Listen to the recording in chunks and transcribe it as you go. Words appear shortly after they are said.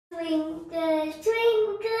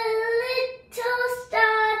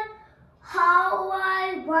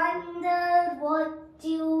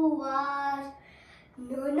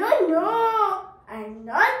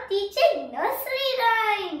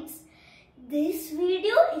This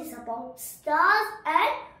video is about stars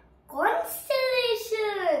and constellations.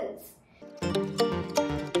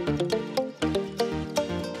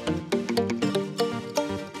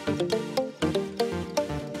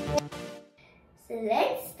 So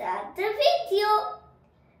let's start the video.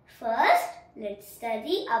 First, let's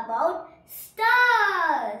study about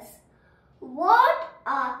stars. What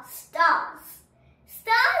are stars?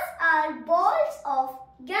 Stars are balls of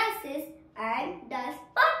gases and dust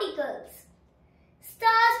particles.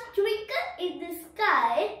 Stars twinkle in the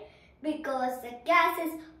sky because the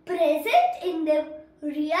gases present in them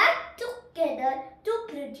react together to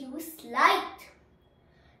produce light.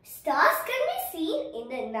 Stars can be seen in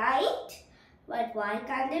the night, but why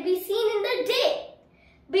can't they be seen in the day?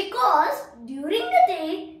 Because during the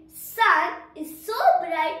day, sun is so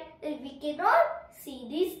bright that we cannot see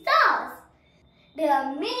these stars. There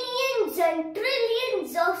are millions and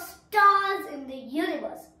trillions of stars in the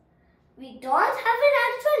universe. We don't have an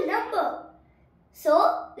actual number.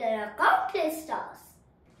 So, there are countless stars.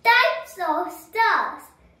 Types of stars.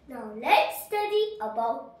 Now, let's study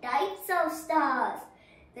about types of stars.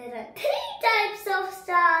 There are 3 types of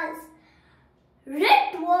stars.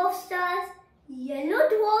 Red dwarf stars, yellow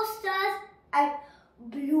dwarf stars and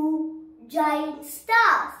blue giant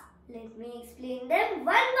stars. Let me explain them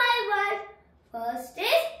one by one. First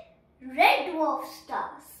is red dwarf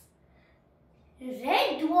stars.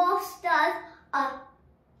 Red dwarf stars are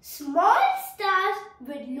small stars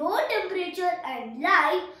with low temperature and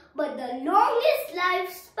light but the longest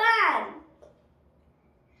lifespan.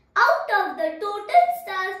 Out of the total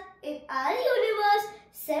stars in our universe,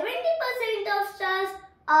 70% of stars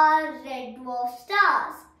are red dwarf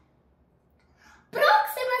stars.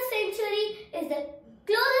 Proxima Centauri is the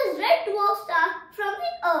closest red dwarf star from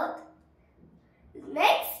the Earth.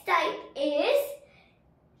 Next type is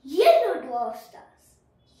yellow dwarf stars.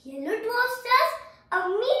 Yellow dwarf stars are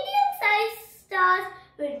medium-sized stars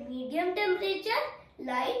with medium temperature,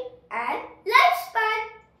 light and lifespan.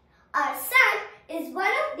 Our sun is one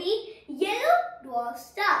of the yellow dwarf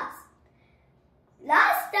stars.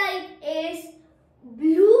 Last type is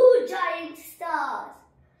blue giant stars.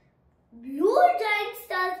 Blue giant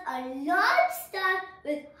stars are large stars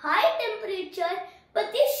with high temperature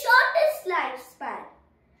but the shortest lifespan.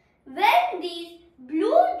 When these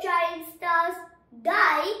blue giant stars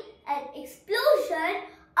die, an explosion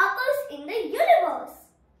occurs in the universe.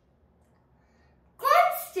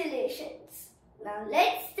 Constellations. Now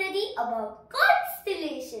let's study about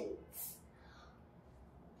constellations.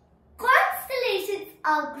 Constellations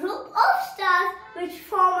are a group of stars which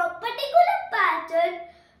form a particular pattern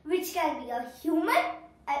which can be a human,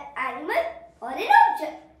 an animal or an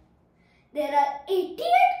object. There are 88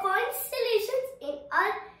 constellations in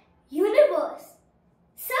our universe.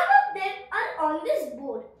 Some of them are on this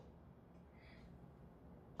board.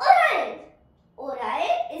 Orion.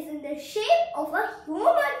 Orion is in the shape of a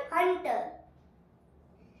human hunter.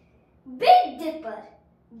 Big Dipper.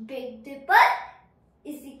 Big Dipper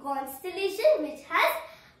is the constellation which has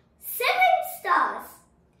 7 stars.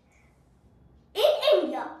 In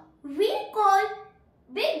India, we call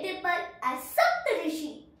Big Dipper as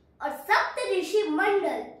Saptarishi or Saptarishi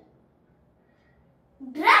Mandal.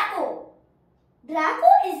 Draco. Draco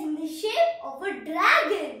is in the shape of a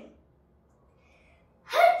dragon.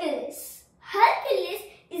 Hercules. Hercules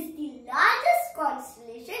is the largest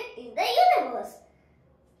constellation in the universe.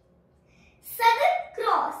 Southern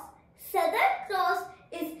Cross. Southern Cross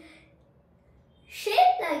is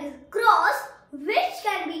shaped like a cross which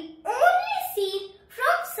can be only seen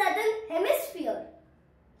from southern hemisphere.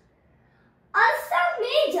 Ursa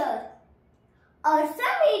Major. Ursa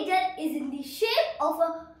Major is in the shape of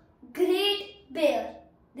a great bear.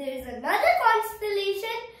 There is another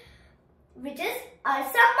constellation which is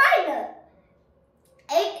Ursa Minor.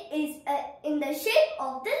 It is in the shape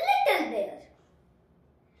of the little bear.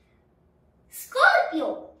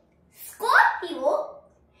 Scorpio. Scorpio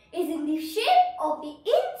is in the shape of the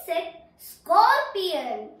insect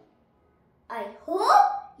scorpion. I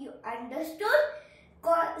hope you understood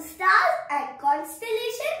stars and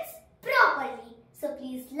constellations properly. So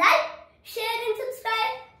please like, share and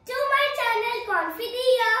subscribe to my channel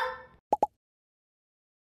Confidia.